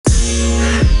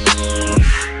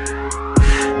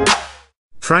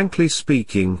Frankly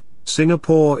speaking,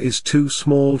 Singapore is too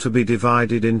small to be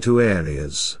divided into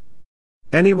areas.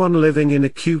 Anyone living in a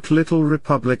cute little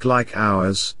republic like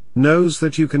ours knows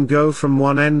that you can go from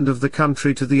one end of the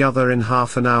country to the other in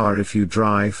half an hour if you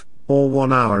drive, or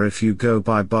 1 hour if you go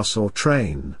by bus or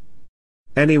train.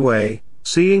 Anyway,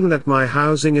 seeing that my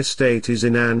housing estate is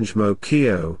in Anjmo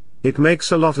Kio, it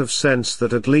makes a lot of sense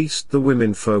that at least the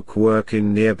womenfolk work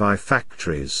in nearby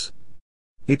factories.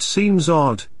 It seems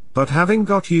odd, but having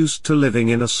got used to living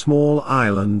in a small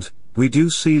island, we do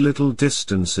see little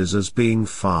distances as being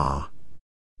far.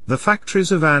 The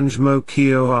factories of Anjmo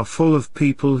Kio are full of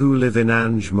people who live in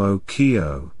Anjmo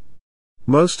Kio.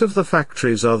 Most of the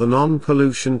factories are the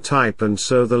non-pollution type, and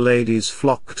so the ladies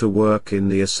flock to work in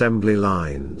the assembly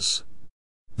lines.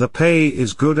 The pay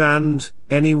is good and,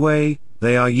 anyway,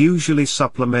 they are usually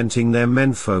supplementing their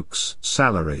menfolk's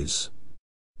salaries.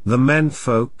 The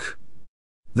menfolk?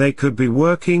 They could be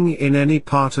working in any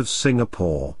part of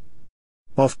Singapore.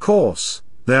 Of course,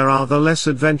 there are the less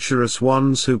adventurous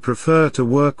ones who prefer to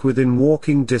work within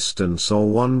walking distance or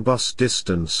one bus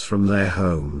distance from their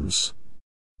homes.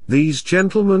 These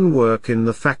gentlemen work in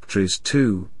the factories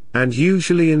too, and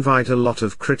usually invite a lot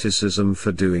of criticism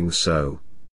for doing so.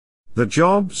 The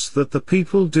jobs that the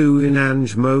people do in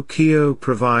Anjmo Kio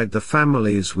provide the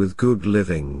families with good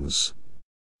livings.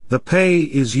 The pay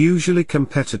is usually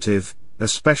competitive,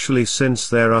 especially since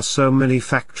there are so many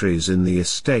factories in the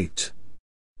estate.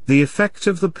 The effect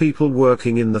of the people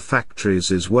working in the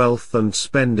factories is wealth and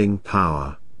spending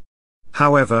power.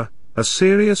 However, a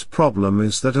serious problem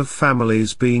is that of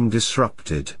families being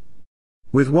disrupted.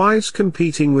 With wives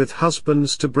competing with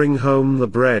husbands to bring home the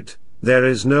bread, there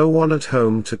is no one at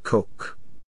home to cook.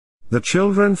 The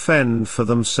children fend for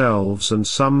themselves and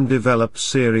some develop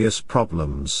serious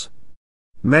problems.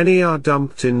 Many are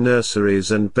dumped in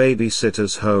nurseries and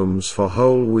babysitters' homes for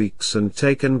whole weeks and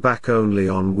taken back only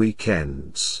on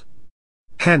weekends.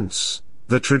 Hence,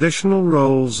 the traditional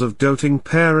roles of doting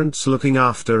parents looking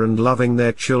after and loving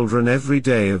their children every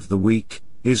day of the week,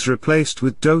 is replaced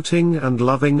with doting and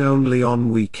loving only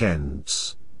on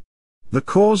weekends. The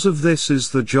cause of this is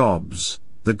the jobs,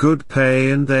 the good pay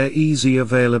and their easy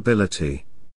availability.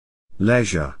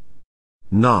 Leisure.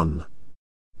 None.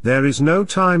 There is no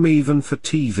time even for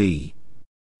TV.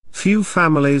 Few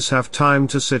families have time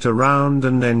to sit around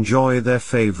and enjoy their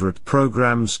favorite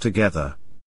programs together.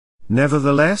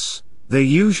 Nevertheless, they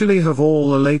usually have all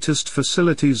the latest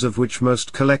facilities of which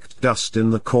most collect dust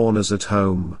in the corners at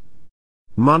home.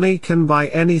 Money can buy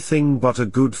anything but a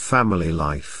good family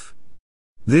life.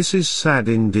 This is sad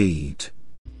indeed.